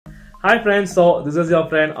Hi friends, so this is your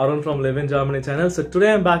friend Arun from Live in Germany channel. So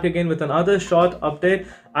today I'm back again with another short update.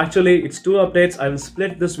 Actually, it's two updates. I will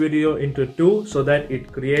split this video into two so that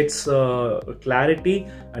it creates clarity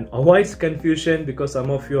and avoids confusion because some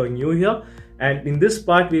of you are new here. And in this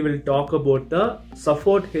part, we will talk about the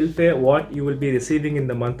Soforthilfe, what you will be receiving in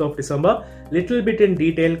the month of December, little bit in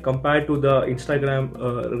detail compared to the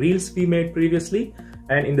Instagram reels we made previously.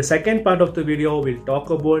 And in the second part of the video, we'll talk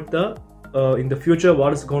about the in the future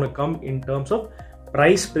what is going to come in terms of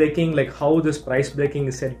price breaking, like how this price breaking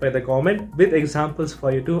is set by the government with examples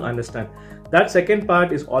for you to understand. That second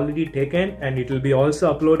part is already taken and it will be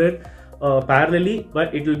also uploaded parallelly,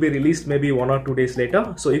 but it will be released maybe 1 or 2 days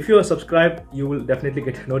later. So if you are subscribed, you will definitely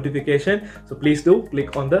get a notification. So please do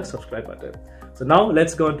click on the subscribe button. So now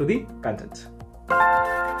let's go into the content.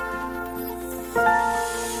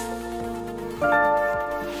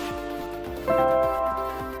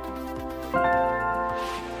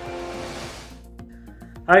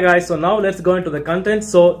 Hi guys, so now let's go into the content.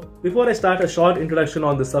 So before I start, a short introduction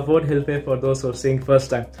on the Soforthilfe for those who are seeing first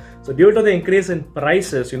time. So due to the increase in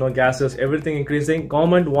prices, gases, everything increasing,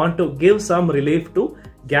 government want to give some relief to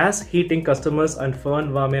gas heating customers and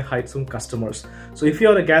Fernwärme Heizung customers. So if you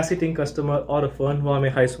are a gas heating customer or a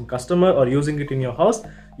Fernwärme Heizung customer or using it in your house,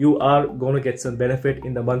 you are going to get some benefit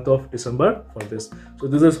in the month of December for this. So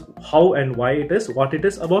this is how and why it is, what it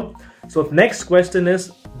is about. So next question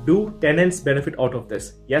is, do tenants benefit out of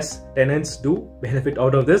this? Yes, tenants do benefit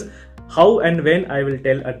out of this. How and when, I will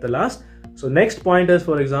tell at the last. So next point is,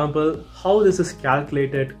 for example, how this is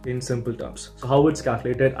calculated in simple terms. So how it's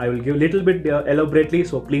calculated, I will give a little bit elaborately,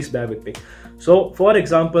 so please bear with me. So for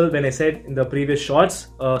example, when I said in the previous shorts,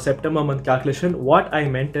 September month calculation, what I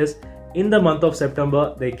meant is, in the month of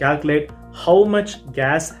September, they calculate how much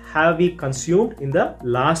gas have we consumed in the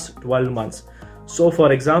last 12 months. So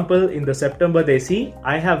for example, in the September, they see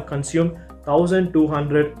I have consumed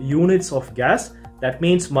 1200 units of gas. That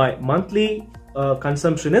means my monthly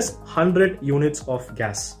consumption is 100 units of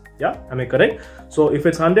gas. Yeah, am I correct? So if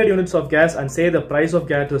it's 100 units of gas and say the price of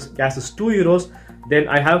gas is 2 euros, then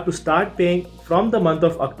I have to start paying from the month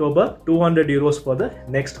of October 200 euros for the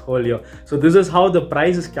next whole year. So this is how the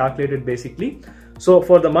price is calculated basically. So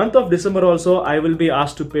for the month of December also, I will be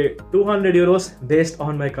asked to pay 200 euros based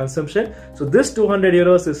on my consumption. So this 200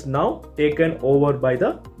 euros is now taken over by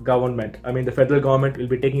the government. I mean, the federal government will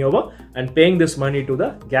be taking over and paying this money to the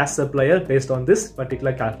gas supplier based on this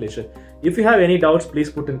particular calculation. If you have any doubts,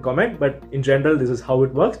 please put in comment, but in general, this is how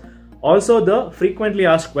it works. Also, the frequently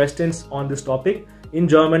asked questions on this topic in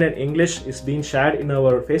German and English is being shared in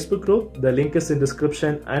our Facebook group. The link is in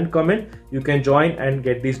description and comment. You can join and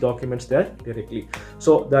get these documents there directly.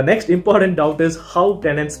 So the next important doubt is how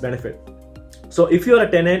tenants benefit. So if you're a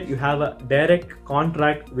tenant, you have a direct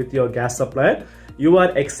contract with your gas supplier. You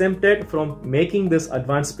are exempted from making this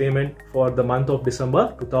advance payment for the month of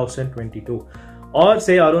December 2022. Or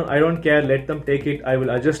say, Arun, I don't care, let them take it, I will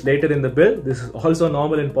adjust later in the bill. This is also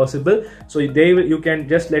normal and possible. So you can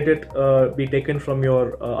just let it be taken from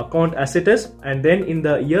your account as it is, and then in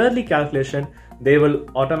the yearly calculation, they will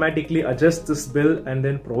automatically adjust this bill and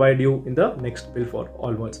then provide you in the next bill for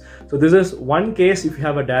onwards. So this is one case if you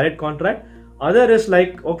have a direct contract. Other is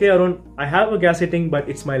like, okay, Arun, I have a gas heating, but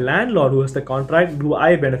it's my landlord who has the contract. Do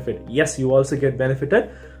I benefit? Yes, you also get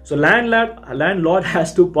benefited. So landlord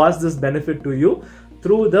has to pass this benefit to you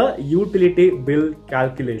through the utility bill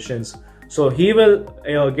calculations. So he will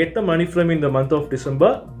get the money from you in the month of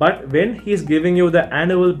December, but when he's giving you the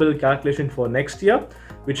annual bill calculation for next year,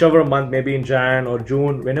 whichever month, maybe in Jan or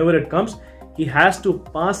June, whenever it comes, he has to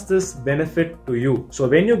pass this benefit to you. So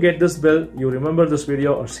when you get this bill, you remember this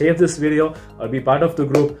video or save this video or be part of the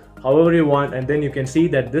group, however you want, and then you can see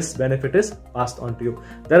that this benefit is passed on to you.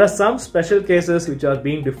 There are some special cases which are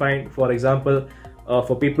being defined, for example,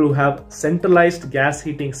 for people who have centralized gas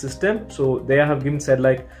heating system. So they have given said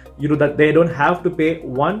like, that they don't have to pay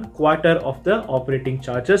 1/4 of the operating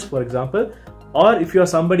charges, for example. Or if you are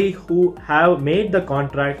somebody who have made the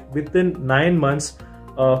contract within 9 months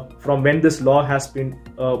from when this law has been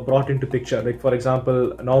brought into picture, like for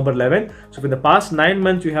example November 11. So if in the past 9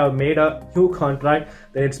 months you have made a new contract,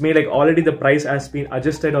 then it's made like already the price has been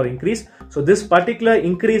adjusted or increased. So this particular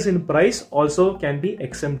increase in price also can be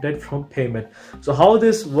exempted from payment. So how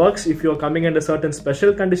this works, if you're coming under certain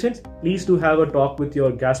special conditions, please do have a talk with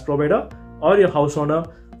your gas provider or your house owner,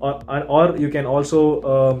 or you can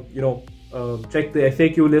also check the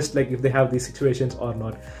FAQ list, like if they have these situations or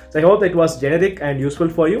not. So I hope that was generic and useful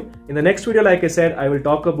for you. In the next video, like I said, I will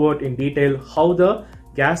talk about in detail how the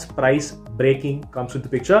gas price breaking comes into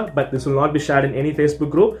the picture, but this will not be shared in any Facebook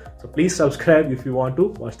group. So please subscribe if you want to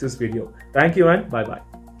watch this video. Thank you and bye bye.